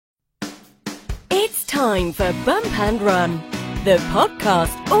time for Bump and Run, the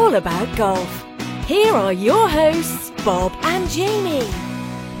podcast all about golf. Here are your hosts, Bob and Jamie.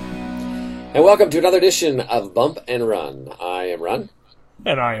 And welcome to another edition of Bump and Run. I am Run.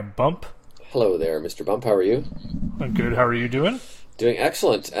 And I am Bump. Hello there, Mr. Bump. How are you? I'm good. How are you doing? Doing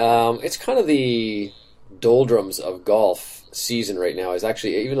excellent. It's kind of the doldrums of golf season right now. Is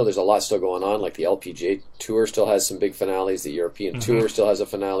actually, even though there's a lot still going on, like the LPGA Tour still has some big finales, the European Tour still has a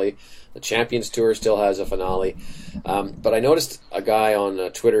finale, the Champions Tour still has a finale. But I noticed a guy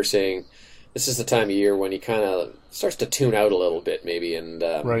on Twitter saying this is the time of year when he kind of starts to tune out a little bit, maybe, and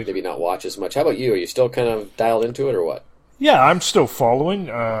maybe not watch as much. How about you? Are you still kind of dialed into it, or what? Yeah, I'm still following,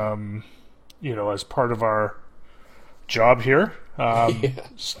 as part of our job here.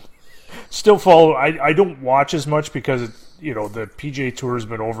 Still follow. I don't watch as much because, the PGA Tour has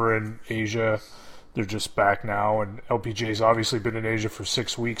been over in Asia. They're just back now, and LPGA's obviously been in Asia for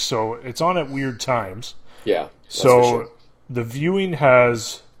 6 weeks, so it's on at weird times. Yeah. So for sure. the viewing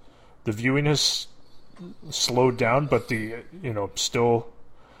has slowed down, but still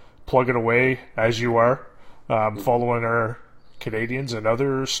plugging away as you are, following our Canadians and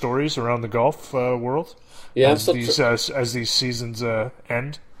other stories around the golf world. Yeah, as these seasons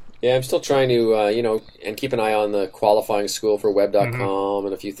end. Yeah, I'm still trying to, and keep an eye on the qualifying school for web.com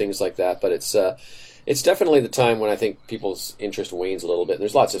and a few things like that. But it's definitely the time when I think people's interest wanes a little bit. And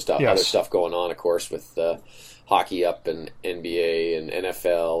there's lots of stuff, other stuff going on, of course, with hockey up and NBA and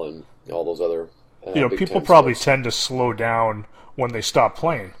NFL and all those other. People probably tend to slow down when they stop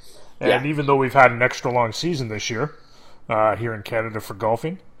playing. And even though we've had an extra long season this year here in Canada for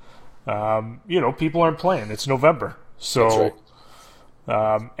golfing, people aren't playing. It's November, so. That's right.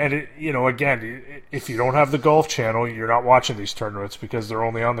 Again, if you don't have the Golf Channel, you're not watching these tournaments because they're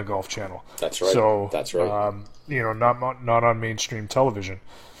only on the Golf Channel. That's right. So that's right. Not on mainstream television,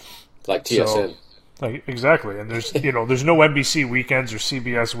 like TSN. Exactly, and there's there's no NBC weekends or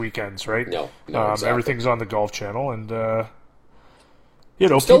CBS weekends, right? No, exactly. Everything's on the Golf Channel, and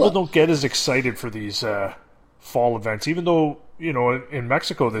people don't get as excited for these fall events, even though in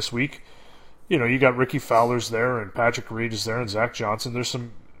Mexico this week. You got Ricky Fowler's there, and Patrick Reed is there, and Zach Johnson. There's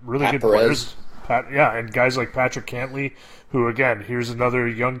some really good players. And guys like Patrick Cantley, who, again, here's another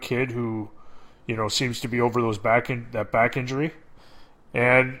young kid who, seems to be over that back injury.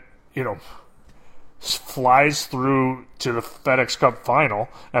 And, flies through to the FedEx Cup final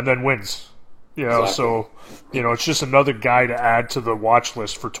and then wins. Exactly. So, it's just another guy to add to the watch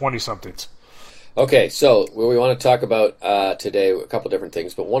list for 20-somethings. Okay, so what we want to talk about today, a couple different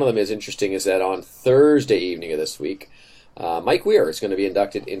things, but one of them is interesting is that on Thursday evening of this week, Mike Weir is going to be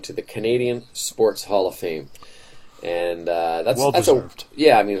inducted into the Canadian Sports Hall of Fame. And that's deserved.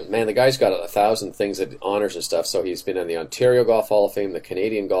 The guy's got 1,000 things that honors and stuff. So he's been in the Ontario Golf Hall of Fame, the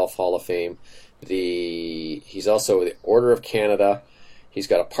Canadian Golf Hall of Fame. He's also the Order of Canada. He's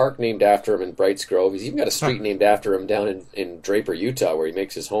got a park named after him in Brights Grove. He's even got a street named after him down in Draper, Utah, where he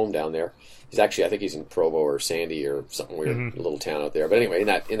makes his home down there. I think he's in Provo or Sandy or something weird, little town out there. But anyway, in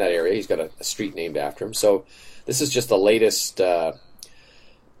that area, he's got a street named after him. So this is just the latest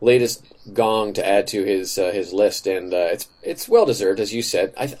gong to add to his list, and it's well deserved, as you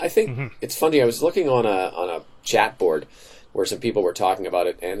said. I think it's funny. I was looking on a chat board where some people were talking about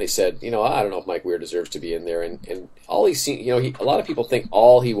it, and they said, I don't know if Mike Weir deserves to be in there. And all he's seen, a lot of people think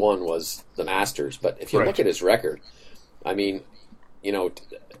all he won was the Masters, but if you look at his record,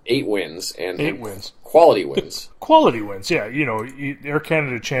 8 wins and 8 wins. Quality wins. Quality wins, yeah. Air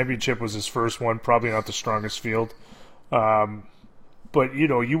Canada Championship was his first one, probably not the strongest field. But,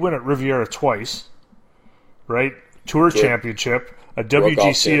 you win at Riviera twice, right? Tour Championship, a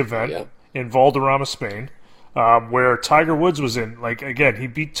WGC event in Valderrama, Spain, where Tiger Woods was in. Again, he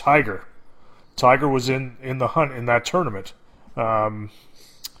beat Tiger. Tiger was in the hunt in that tournament. And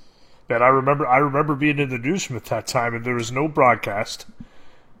I remember being in the newsroom at that time, and there was no broadcast.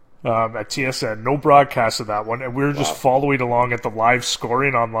 At TSN, no broadcast of that one, and we were just following along at the live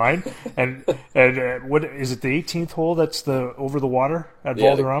scoring online. And what is it? The 18th hole that's the over the water at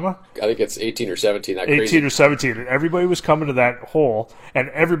Valderrama. I think it's 18 or 17. 18 or 17, and everybody was coming to that hole, and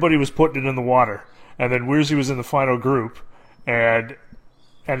everybody was putting it in the water. And then Weirzy was in the final group, and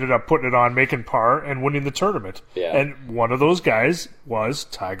ended up putting it on, making par, and winning the tournament. Yeah. And one of those guys was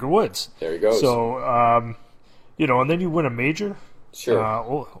Tiger Woods. There he goes. So, and then you win a major.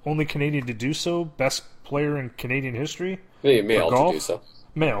 Sure. Only Canadian to do so. Best player in Canadian history. Maybe male to do so.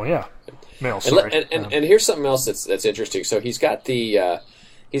 Male, yeah. Male, sorry. And here's something else that's interesting. So he's got the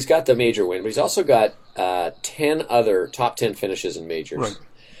major win, but he's also got 10 other top 10 finishes in majors. Right.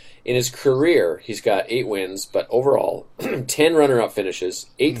 In his career, he's got 8 wins, but overall, 10 runner-up finishes,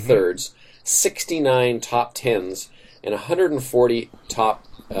 8 thirds, 69 top 10s, and 140 top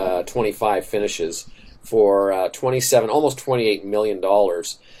 25 finishes for 27, almost $28 million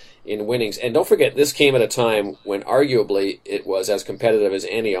in winnings. And don't forget, this came at a time when arguably it was as competitive as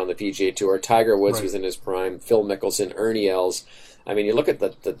any on the PGA Tour. Tiger Woods was in his prime, Phil Mickelson, Ernie Els. I mean, you look at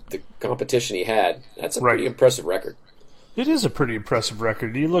the competition he had, that's a pretty impressive record. It is a pretty impressive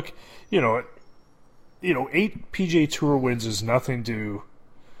record. You look, 8 PGA Tour wins is nothing to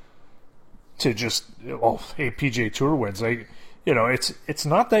just, 8 PGA Tour wins. It's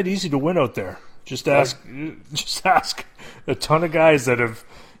not that easy to win out there. Just ask a ton of guys that have,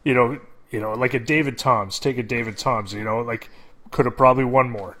 like a David Toms. Take a David Toms. Could have probably won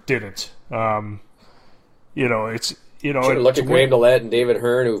more, didn't. Look at Graham DeLette and David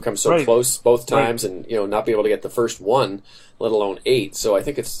Hearn, who have come so close both times, and not be able to get the first one, let alone 8. So I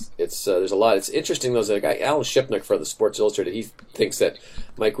think it's there's a lot. It's interesting though. That guy Alan Shipnuck for the Sports Illustrated, he thinks that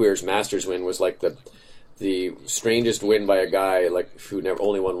Mike Weir's Masters win was like the strangest win by a guy who never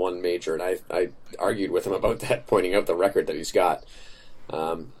only won one major, and I argued with him about that, pointing out the record that he's got.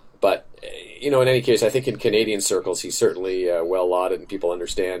 But in any case, I think in Canadian circles he's certainly well lauded, and people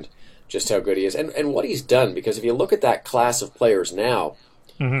understand just how good he is and what he's done. Because if you look at that class of players now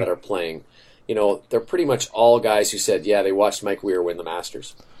that are playing, they're pretty much all guys who said, yeah, they watched Mike Weir win the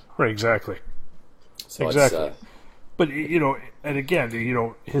Masters. Right, exactly. So exactly. But and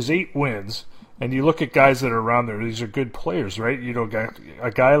again, his 8 wins. And you look at guys that are around there; these are good players, right?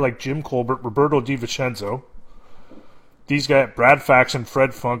 A guy like Jim Colbert, Roberto Di these guys, Brad Faxon,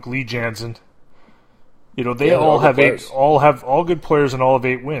 Fred Funk, Lee Janzen. They all have players. all good players and all have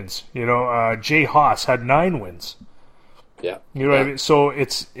 8 wins. Jay Haas had 9 wins. Yeah, what I mean. So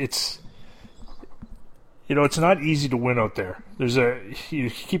it's not easy to win out there.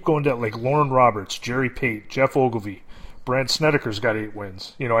 You keep going down like Lauren Roberts, Jerry Pate, Jeff Ogilvy. Brandt Snedeker's got 8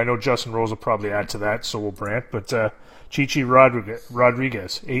 wins. I know Justin Rose will probably add to that, so will Brandt. But Chichi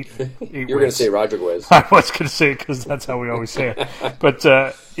Rodriguez, 8 wins. You're going to say Rodriguez. I was going to say it because that's how we always say it. But,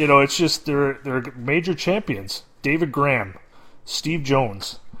 it's just they're major champions. David Graham, Steve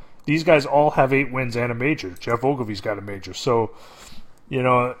Jones. These guys all have 8 wins and a major. Jeff Ogilvy's got a major. So,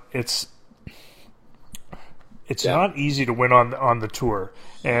 it's not easy to win on the tour.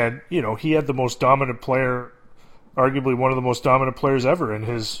 And, he had the most dominant player, arguably one of the most dominant players ever in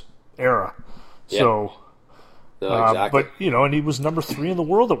his era. Yeah. So, exactly. But and he was number 3 in the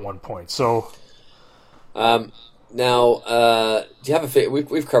world at one point. So, now, do you have a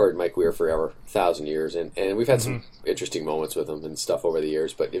we've covered Mike Weir forever, 1,000 years, and we've had some interesting moments with him and stuff over the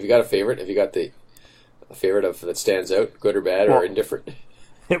years. But have you got a favorite? Have you got a favorite that stands out, good or bad or indifferent?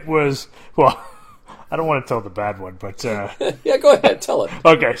 It was I don't want to tell the bad one, but yeah, go ahead, tell it.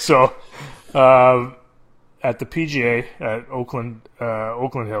 Okay, so. At the PGA at Oakland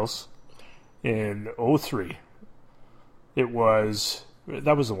Hills in 2003, that was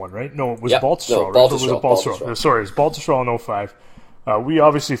the one, right? No, it was Baltusrol. No, Baltusrol. Sorry, it was Baltusrol in 2005. We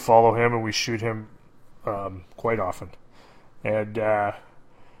obviously follow him and we shoot him quite often. And at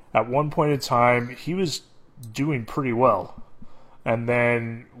one point in time, he was doing pretty well. And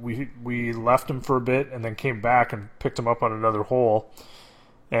then we left him for a bit and then came back and picked him up on another hole.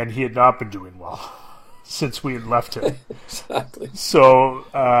 And he had not been doing well since we had left him. Exactly. So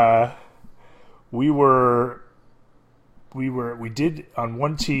we did on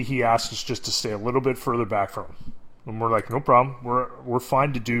one tee. He asked us just to stay a little bit further back from him, and we're like, no problem. We're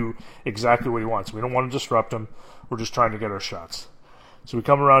fine to do exactly what he wants. We don't want to disrupt him. We're just trying to get our shots. So we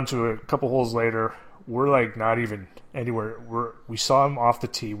come around to a couple holes later. We're like not even anywhere. We saw him off the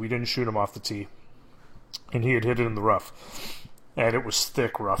tee. We didn't shoot him off the tee, and he had hit it in the rough. And it was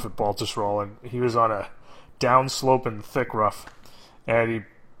thick rough at Baltusrol, and he was on a down slope and thick rough. And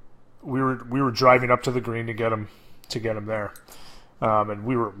we were driving up to the green to get him there, and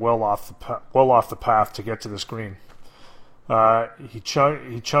we were well off the path to get to this green. He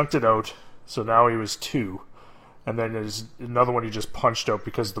chunked it out, so now he was 2, and then there's another one he just punched out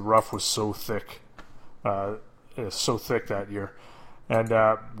because the rough was so thick that year. And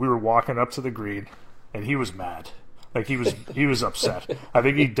we were walking up to the green, and he was mad. Like he was upset. I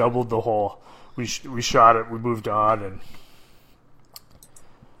think he doubled the hole. We shot it. We moved on, and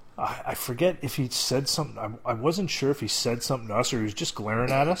I forget if he said something. I wasn't sure if he said something to us or he was just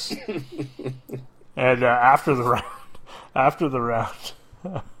glaring at us. And after the round,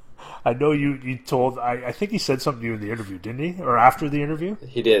 I know you told. I think he said something to you in the interview, didn't he? Or after the interview?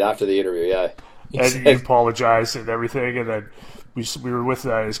 He did after the interview, yeah. And he apologized and everything, and then we were with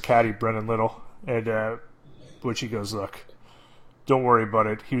his caddy Brennan Little, and. Which he goes, look, don't worry about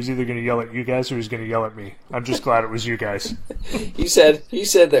it. He was either going to yell at you guys or he was going to yell at me. I'm just glad it was you guys. He said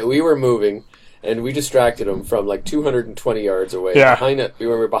that we were moving, and we distracted him from like 220 yards away. Yeah. We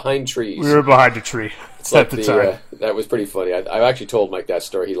were behind trees. We were behind a tree at the time. That was pretty funny. I actually told Mike that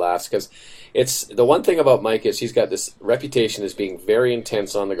story. He laughs because it's the one thing about Mike is he's got this reputation as being very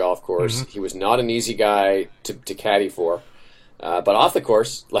intense on the golf course. He was not an easy guy to caddy for. But off the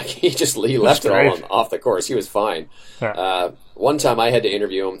course, like he left it all on off the course. He was fine. Yeah. One time I had to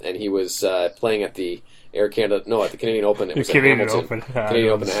interview him, and he was playing at the at the Canadian Open. It was at Canadian Hamilton. Open. Canadian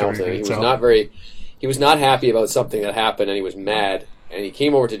Open in Hamilton. He was not happy about something that happened, and he was mad. And he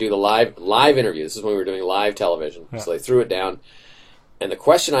came over to do the live interview. This is when we were doing live television. Yeah. So they threw it down. And the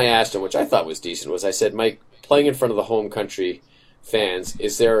question I asked him, which I thought was decent, was I said, Mike, playing in front of the home country fans,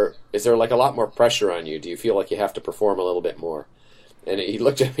 is there like a lot more pressure on you? Do you feel like you have to perform a little bit more? And he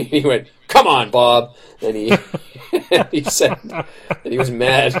looked at me and he went, "Come on, Bob." And he said, and he was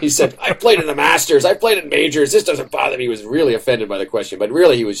mad. He said, "I played in the Masters. I played in majors. This doesn't bother me." He was really offended by the question, but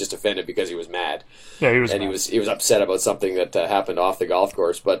really he was just offended because he was mad. Yeah, he was. And mad. He was upset about something that happened off the golf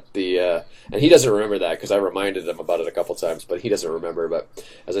course. But and he doesn't remember that because I reminded him about it a couple times, but he doesn't remember. But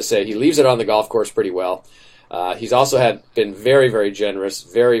as I say, he leaves it on the golf course pretty well. He's also been very, very generous,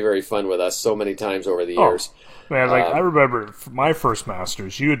 very, very fun with us so many times over the years. Man, I remember my first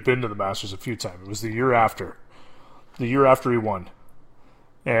Masters. You had been to the Masters a few times. It was the year after he won,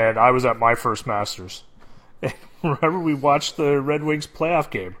 and I was at my first Masters. And remember, we watched the Red Wings playoff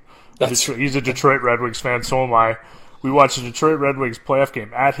game. He's a Detroit Red Wings fan, so am I. We watched the Detroit Red Wings playoff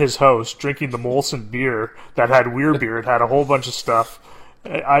game at his house, drinking the Molson beer that had Weir beer. It had a whole bunch of stuff.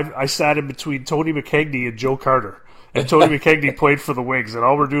 I sat in between Tony McKegney and Joe Carter. And Tony McKegney played for the Wings, and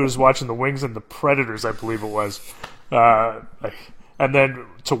all we're doing is watching the Wings and the Predators, I believe it was. And then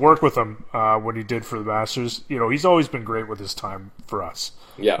to work with him when he did for the Masters, he's always been great with his time for us.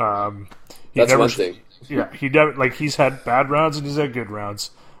 Yeah, that's one thing. Yeah, he's had bad rounds and he's had good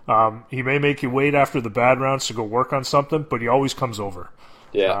rounds. He may make you wait after the bad rounds to go work on something, but he always comes over.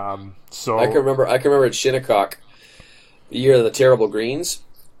 Yeah. So I can remember at Shinnecock, the year of the terrible greens.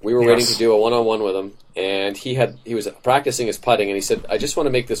 We were waiting to do a one-on-one with him, and he was practicing his putting, and he said, "I just want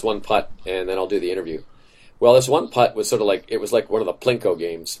to make this one putt, and then I'll do the interview." Well, this one putt was sort of like, it was like one of the Plinko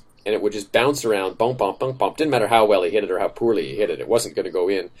games, and it would just bounce around, bump, bump, bump, bump. Didn't matter how well he hit it or how poorly he hit it. It wasn't going to go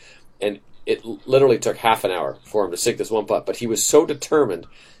in. And it literally took half an hour for him to sink this one putt, but he was so determined.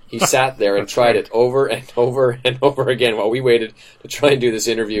 He sat there and tried it over and over and over again while we waited to try and do this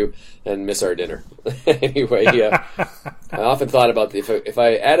interview and miss our dinner. Anyway, I often thought about if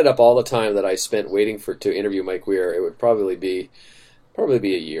I added up all the time that I spent waiting to interview Mike Weir, it would probably be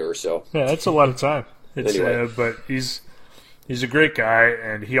a year or so. Yeah, that's a lot of time. Anyway. But he's a great guy,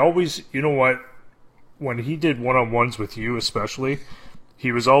 and he always, when he did one-on-ones with you especially,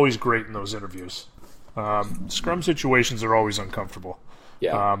 he was always great in those interviews. Scrum situations are always uncomfortable.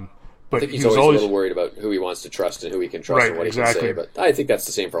 Yeah, but I think he's always a little worried about who he wants to trust and who he can trust and what he can say. But I think that's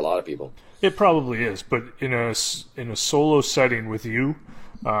the same for a lot of people. It probably is, but in a solo setting with you,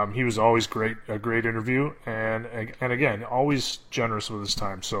 he was always a great interview, and again, always generous with his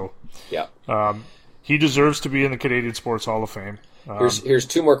time. So yeah, he deserves to be in the Canadian Sports Hall of Fame. Here's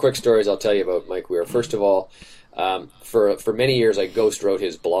two more quick stories I'll tell you about Mike Weir. First of all, for many years I ghost wrote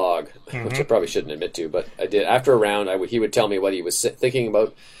his blog, which I probably shouldn't admit to, but I did. After a round, he would tell me what he was thinking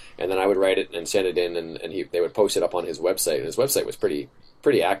about, and then I would write it and send it in, and they would post it up on his website. And his website was pretty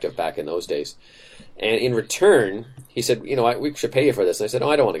active back in those days. And in return, he said, we should pay you for this. And I said,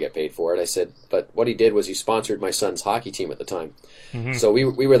 "No, I don't want to get paid for it." I said, but what he did was he sponsored my son's hockey team at the time. Mm-hmm. So we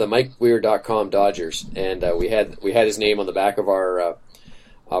were the MikeWeir.com Dodgers, and we had his name on the back of our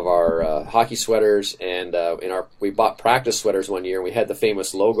hockey sweaters, and we bought practice sweaters one year, and we had the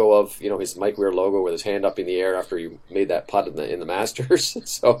famous logo of his Mike Weir logo with his hand up in the air after he made that putt in the Masters.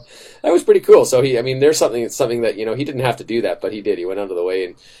 So that was pretty cool. So there's something that he didn't have to do that, but he did. He went out of the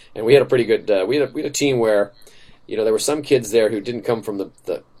way, and we had a pretty good we had a team where there were some kids there who didn't come from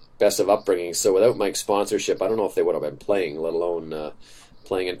the best of upbringing. So without Mike's sponsorship, I don't know if they would have been playing, let alone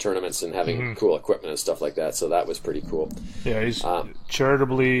playing in tournaments and having cool equipment and stuff like that. So that was pretty cool. Yeah, he's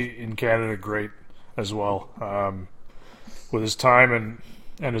charitably in Canada great as well, with his time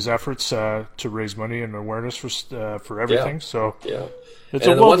and his efforts to raise money and awareness for everything. Yeah. So yeah, it's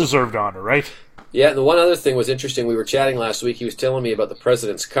a well-deserved honor, right? Yeah, and the one other thing was interesting. We were chatting last week. He was telling me about the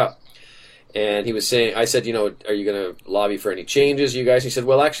President's Cup. And he was saying, I said, are you going to lobby for any changes, you guys? He said,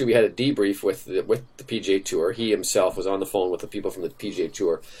 well, actually, we had a debrief with the PGA Tour. He himself was on the phone with the people from the PGA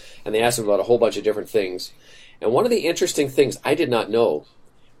Tour, and they asked him about a whole bunch of different things. And one of the interesting things I did not know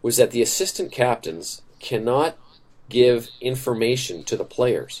was that the assistant captains cannot give information to the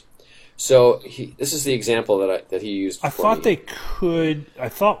players. So this is the example that he used. I thought they could. I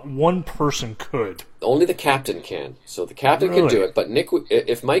thought one person could. Only the captain can. So the captain can do it. But Nick,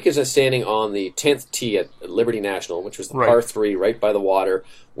 if Mike is standing on the 10th tee at Liberty National, which was the par 3 right by the water,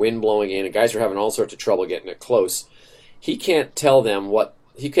 wind blowing in, and guys are having all sorts of trouble getting it close, he can't tell them what.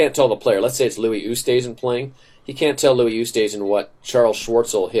 He can't tell the player. Let's say it's Louis Oosthuizen playing. He can't tell Louis Oosthuizen what Charles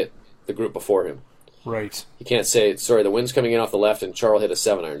Schwartzel hit the group before him. Right. You can't say, sorry, the wind's coming in off the left and Charles hit a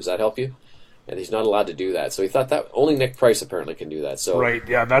 7-iron. Does that help you? And he's not allowed to do that. So he thought that only Nick Price apparently can do that. So right,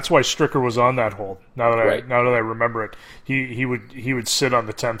 yeah, that's why Stricker was on that hole. Now that I remember it, he would sit on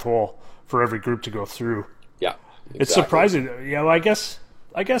the 10th hole for every group to go through. Yeah, exactly. It's surprising. Yeah, well,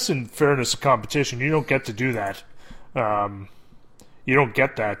 I guess in fairness of competition, you don't get to do that. You don't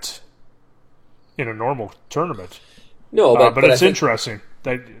get that in a normal tournament. No, but it's interesting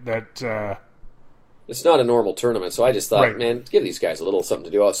that. It's not a normal tournament, so I just thought, man, give these guys a little something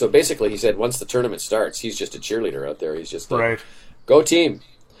to do. So basically, he said once the tournament starts, he's just a cheerleader out there. He's just like, go team.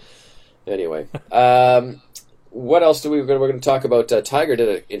 Anyway, what else we're going to talk about? Tiger did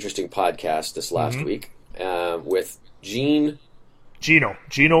an interesting podcast this last week with Gino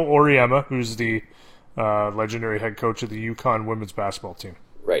Auriemma, who's the legendary head coach of the UConn women's basketball team.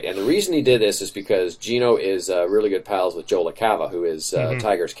 Right, and the reason he did this is because Gino is really good pals with Joe LaCava, who is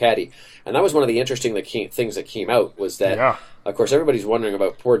Tiger's caddy. And that was one of the interesting things that came out, was that, of course, everybody's wondering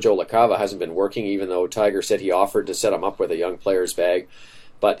about poor Joe LaCava hasn't been working, even though Tiger said he offered to set him up with a young player's bag.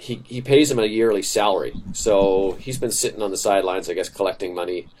 But he pays him a yearly salary. So he's been sitting on the sidelines, I guess, collecting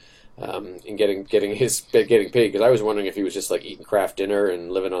money and getting paid. Because I was wondering if he was just like eating craft dinner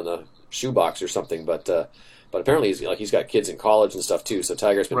and living on the shoebox or something. But apparently he's got kids in college and stuff too, so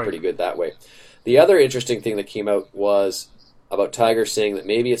Tiger's been pretty good that way. The other interesting thing that came out was about Tiger saying that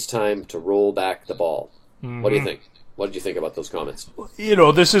maybe it's time to roll back the ball. What do you think? What did you think about those comments? You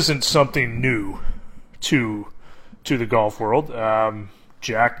know, this isn't something new to the golf world.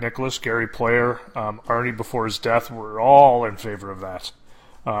 Jack Nicklaus, Gary Player, Arnie before his death were all in favor of that.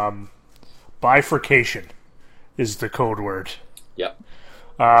 Bifurcation is the code word. Yep.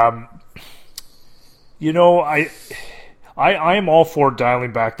 You know, I am all for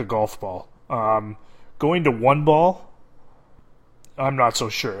dialing back the golf ball. Going to one ball, I'm not so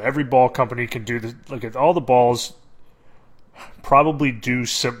sure. Every ball company can do this. Look at all the balls. Probably do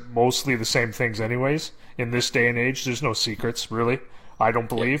mostly the same things, anyways. In this day and age, there's no secrets, really. I don't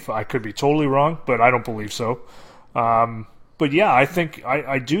believe. I could be totally wrong, but I don't believe so. But yeah,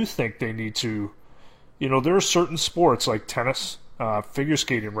 I do think they need to. You know, there are certain sports like tennis. Figure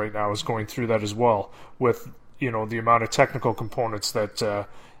skating right now is going through that as well, with the amount of technical components that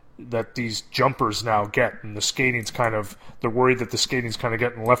these jumpers now get, and the skating's they're worried that the skating's kind of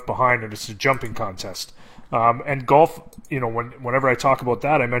getting left behind, and it's a jumping contest. And golf, whenever I talk about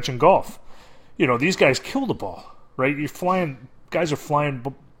that, I mention golf. These guys kill the ball, right? Guys are flying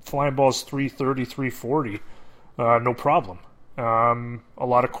balls 330, 340, no problem. A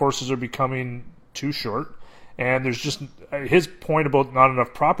lot of courses are becoming too short. And there's just his point about not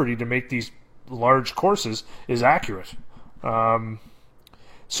enough property to make these large courses is accurate.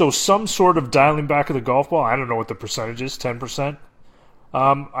 So some sort of dialing back of the golf ball, I don't know what the percentage is, 10%,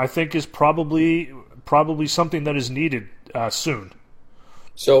 I think is probably something that is needed soon.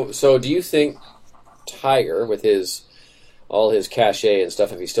 So do you think Tiger, with all his cachet and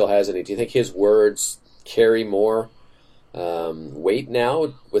stuff, if he still has any, do you think his words carry more weight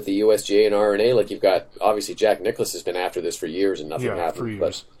now with the USGA and R&A? Like, you've got, obviously, Jack Nicklaus has been after this for years and nothing happened. For years.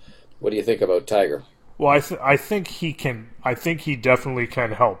 But what do you think about Tiger? Well, I think he can. I think he definitely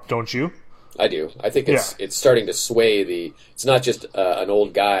can help. Don't you? I do. I think it's starting to sway the. It's not just an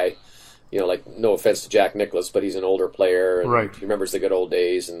old guy. Like, no offense to Jack Nicklaus, but he's an older player and he remembers the good old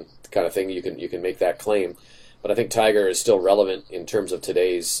days and the kind of thing. You can make that claim, but I think Tiger is still relevant in terms of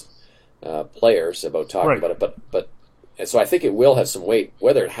today's players about talking about it. But and so I think it will have some weight,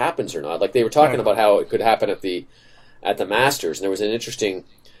 whether it happens or not. Like, they were talking about how it could happen at the Masters, and there was an interesting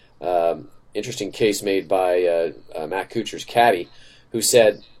case made by Matt Kuchar's caddy, who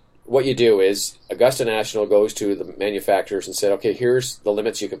said, what you do is Augusta National goes to the manufacturers and said, okay, here's the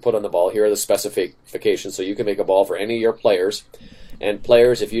limits you can put on the ball. Here are the specifications, so you can make a ball for any of your players. And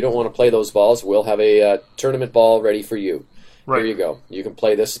players, if you don't want to play those balls, we'll have a tournament ball ready for you. Here you go. You can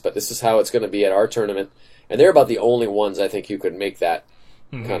play this, but this is how it's going to be at our tournament. And they're about the only ones, I think, who could make that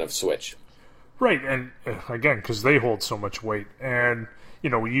kind of switch. Right, and again, because they hold so much weight. And,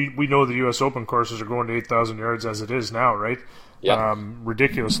 we know the U.S. Open courses are going to 8,000 yards as it is now, right? Yeah.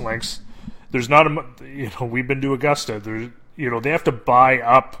 Ridiculous lengths. There's not we've been to Augusta. They have to buy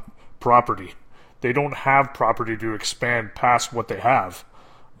up property. they don't have property to expand past what they have.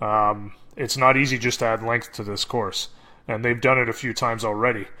 It's not easy just to add length to this course, and they've done it a few times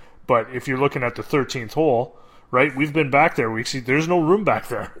already. But if you're looking at the 13th hole, right, we've been back there. We see there's no room back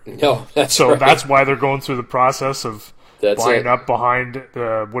there. No, that's so right. that's why they're going through the process of buying it. up behind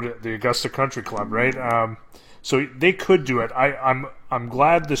the Augusta Country Club, right? So they could do it. I'm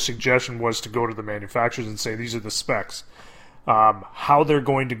glad the suggestion was to go to the manufacturers and say these are the specs. How they're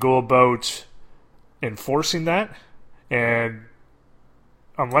going to go about enforcing that, and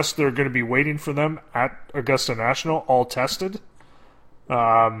unless they're going to be waiting for them at Augusta National, all tested,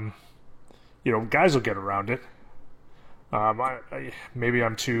 guys will get around it. Maybe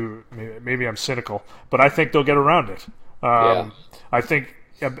I'm cynical, but I think they'll get around it. I think,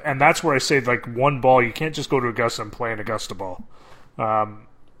 and that's where I say, like, one ball, you can't just go to Augusta and play an Augusta ball.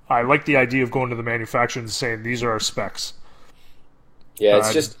 I like the idea of going to the manufacturer and saying these are our specs. Yeah,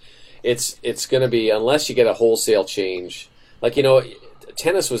 it's going to be, unless you get a wholesale change, like,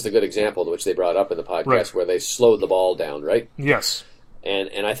 tennis was the good example which they brought up in the podcast, right, where they slowed the ball down, right? Yes.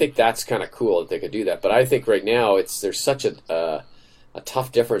 And I think that's kind of cool that they could do that. But I think right now there's such a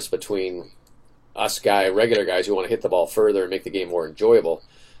tough difference between us regular guys who want to hit the ball further and make the game more enjoyable,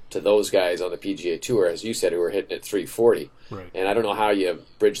 to those guys on the PGA Tour, as you said, who are hitting at 340. Right. And I don't know how you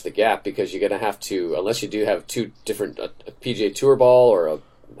bridge the gap, because you're going to have to, unless you do have two different, a PGA Tour ball or a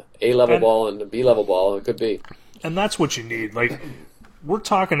A-level ball and a B-level ball, it could be. And that's what you need. Like, we're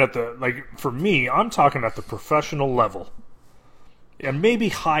talking for me, I'm talking at the professional level. And maybe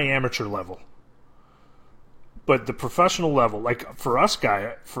high amateur level. But the professional level, like for us,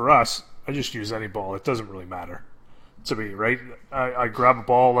 I just use any ball. It doesn't really matter to me, right? I grab a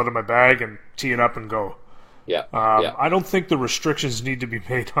ball out of my bag and tee it up and go. Yeah. I don't think the restrictions need to be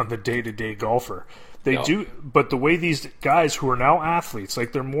made on the day-to-day golfer. They do, but the way these guys who are now athletes,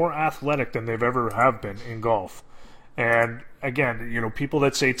 like, they're more athletic than they've ever have been in golf. And again, people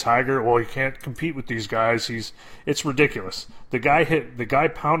that say Tiger, well, you can't compete with these guys. It's ridiculous. The guy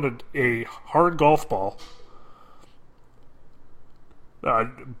pounded a hard golf ball.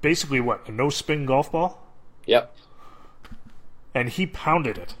 Basically, a no-spin golf ball? Yep. And he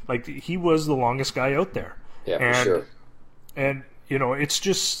pounded it. Like, he was the longest guy out there. Yeah, for sure. And, it's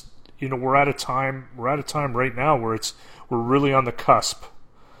just, we're at a time right now where we're really on the cusp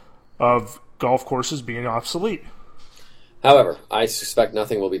of golf courses being obsolete. However, I suspect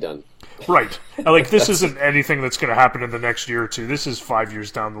nothing will be done. Right. Like, this isn't anything that's going to happen in the next year or two. This is 5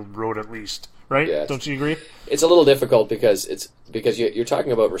 years down the road at least, right? Yes. Don't you agree? It's a little difficult because you're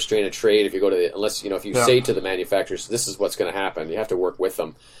talking about restraint of trade. If you go to if you say to the manufacturers, this is what's going to happen, you have to work with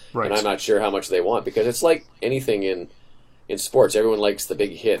them. Right. And I'm not sure how much they want, because it's like anything in sports. Everyone likes the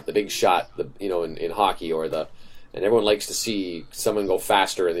big hit, the big shot, in hockey, and everyone likes to see someone go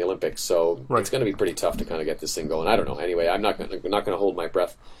faster in the Olympics. So It's going to be pretty tough to kind of get this thing going. I don't know. Anyway, I'm not going to hold my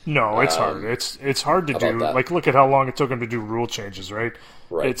breath. No, it's hard. It's hard to do. That. Like, look at how long it took them to do rule changes, right?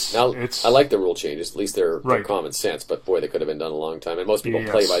 Right. I like the rule changes. At least they're common sense. But boy, they could have been done a long time. And most people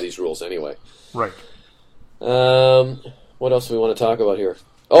play by these rules anyway. Right. What else do we want to talk about here?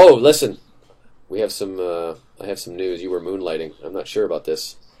 Oh, listen. We have some. I have some news. You were moonlighting. I'm not sure about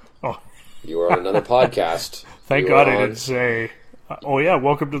this. Oh. You were on another podcast. Thank God I didn't say,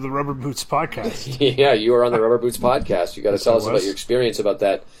 welcome to the Rubber Boots podcast. Yeah, you were on the Rubber Boots podcast. You got to tell us about your experience about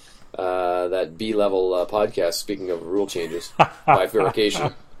that B-level podcast, speaking of rule changes,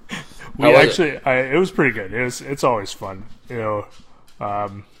 bifurcation. It was pretty good. It's always fun.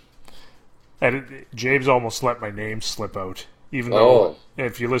 And James almost let my name slip out, even though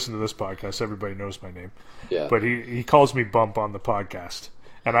if you listen to this podcast, everybody knows my name. Yeah. But he calls me Bump on the podcast.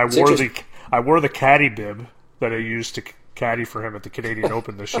 And I wore the caddy bib that I used to caddy for him at the Canadian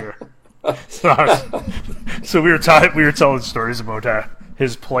Open this year. So we were telling stories about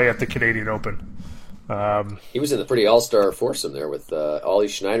his play at the Canadian Open. He was in the pretty all-star foursome there with Ollie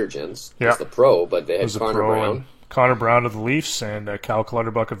Schneiderjens. Yeah. He was the pro, but they had Connor Brown of the Leafs and Cal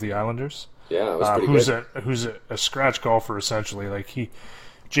Clutterbuck of the Islanders. Yeah, it was pretty good. Who's a scratch golfer essentially. Like,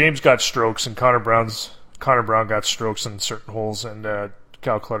 James got strokes and Connor Brown got strokes in certain holes, and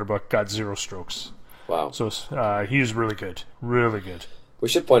Cal Clutterbuck got 0 strokes. Wow. So he's really good. Really good. We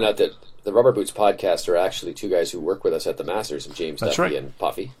should point out that the Rubber Boots podcast are actually two guys who work with us at the Masters, and James Duffy and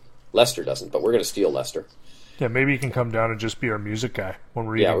Puffy. Lester doesn't, but we're going to steal Lester. Yeah, maybe he can come down and just be our music guy when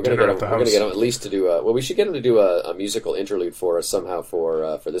we're eating we're dinner at the house. We're going to get him at least to do we should get him to do a musical interlude for us somehow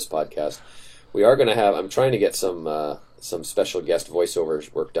for this podcast. We are going to have, I'm trying to get some special guest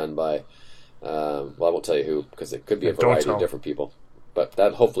voiceovers work done by, I won't tell you who, because it could be a variety of different people. but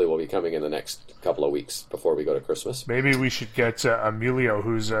that hopefully will be coming in the next couple of weeks before we go to Christmas. Maybe we should get Emilio,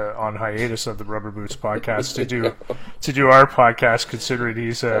 who's on hiatus of the Rubber Boots podcast, to do our podcast. Considering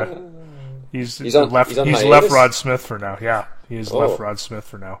he's Left Rod Smith for now. Yeah, he's Left Rod Smith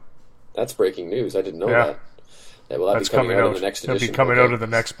for now. That's breaking news. I didn't know that. Yeah, well, that's coming out in the next edition. It'll be coming out in the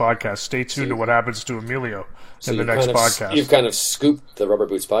next podcast. Stay tuned to what happens to Emilio in the next podcast. You've kind of scooped the Rubber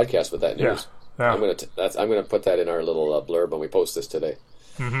Boots podcast with that news. Yeah. I'm gonna put that in our little blurb when we post this today.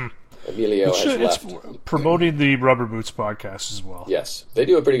 Mm-hmm. Emilio has left. It's promoting the Rubber Boots podcast as well. Yes, they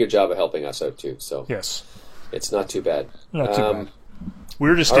do a pretty good job of helping us out too. So yes, it's not too bad. Not too bad.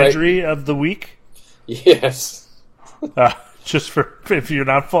 Weirdest injury of the week? Yes. Just for if you're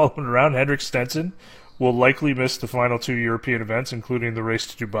not following around, Henrik Stenson will likely miss the final 2 European events, including the race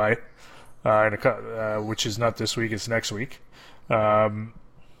to Dubai, which is not this week; it's next week.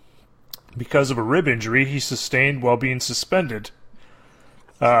 Because of a rib injury he sustained while being suspended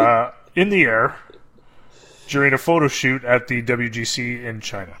in the air during a photo shoot at the WGC in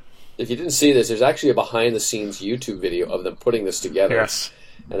China. If you didn't see this, there's actually a behind-the-scenes YouTube video of them putting this together. Yes.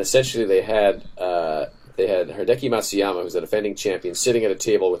 And essentially they had Hideki Matsuyama, who's the defending champion, sitting at a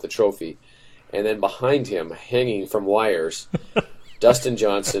table with a trophy, and then behind him, hanging from wires, Dustin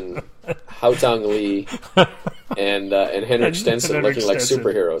Johnson, Haotong Li, and Henrik Stenson looking like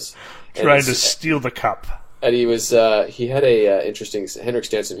superheroes. Trying to steal the cup. And he was he had a interesting Henrik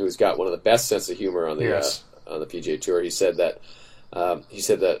Stenson, who's got one of the best sense of humor on the PGA Tour. He said that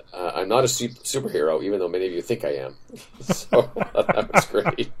I'm not a superhero, even though many of you think I am. So that was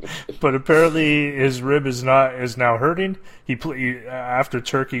great. But apparently his rib is now hurting. After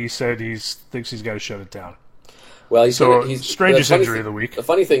Turkey, he said he thinks he's got to shut it down. Well, strangest injury of the week. The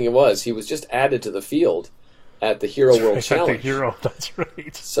funny thing was he was just added to the field at the Hero World Challenge. The Hero, that's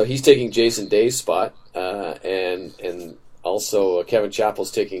right. So he's taking Jason Day's spot, and also Kevin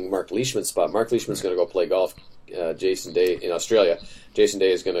Chappell's taking Mark Leishman's spot. Mark Leishman's going to go play golf. Jason Day in Australia. Jason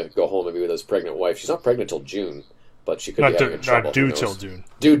Day is going to go home and be with his pregnant wife. She's not pregnant till June, but she could be having trouble. Not due till June.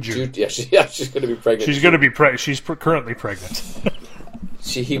 June. Yeah, she's going to be pregnant. She's going to be she's currently pregnant.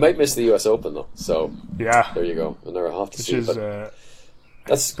 He might miss the U.S. Open though. So yeah, there you go. And I'll have to see.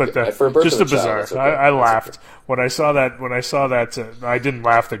 Just a bizarre. I laughed when I saw that. I didn't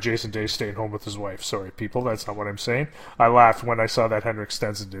laugh that Jason Day stayed home with his wife. Sorry, people. That's not what I'm saying. I laughed when I saw that Henrik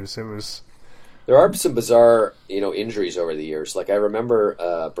Stenson news. It was. There are some bizarre, injuries over the years. Like I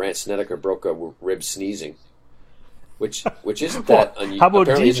remember Brandt Snedeker broke a rib sneezing, which isn't that unusual. How about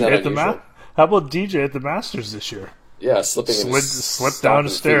DJ at the Masters this year? Yeah, slipped down the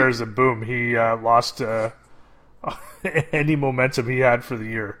stairs and boom, he lost any momentum he had for the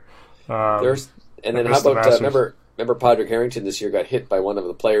year. And then how about remember Padraig Harrington this year got hit by one of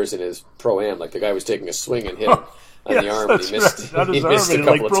the players in his pro-am, like the guy was taking a swing and hit him on the arm, and he missed a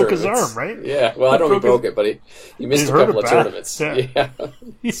couple of broke tournaments. His arm, right? Yeah, well, I don't know if he broke it, but he missed a couple of tournaments. Yeah.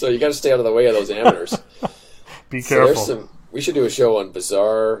 So you got to stay out of the way of those amateurs. Be careful. We should do a show on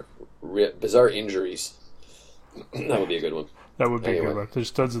bizarre injuries. That would be a good one. That would be a good one. There's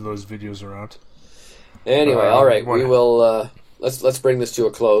tons of those videos around. Anyway, all right, we will. Let's bring this to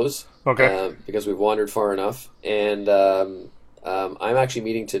a close. Okay. Because we've wandered far enough, and I'm actually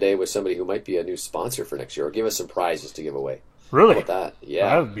meeting today with somebody who might be a new sponsor for next year, or give us some prizes to give away. Really? How about that? Yeah,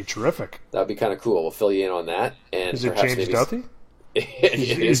 that would be terrific. That would be kind of cool. We'll fill you in on that. And is it James Duthie?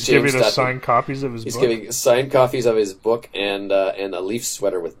 He's giving us signed copies of his book. He's giving signed copies of his book and a Leaf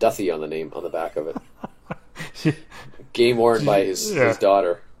sweater with Duthie on the back of it. Game worn by his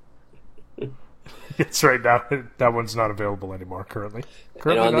daughter. It's right now. That one's not available anymore. Currently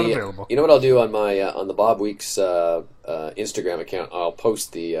not available. You know what I'll do on my on the Bob Weeks Instagram account? I'll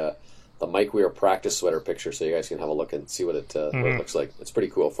post the Mike Weir practice sweater picture so you guys can have a look and see what it looks like. It's pretty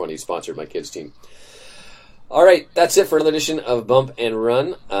cool. Funny, he sponsored my kids' team. All right, that's it for another edition of Bump and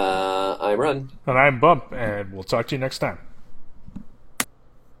Run. I'm Run. And I'm Bump, and we'll talk to you next time.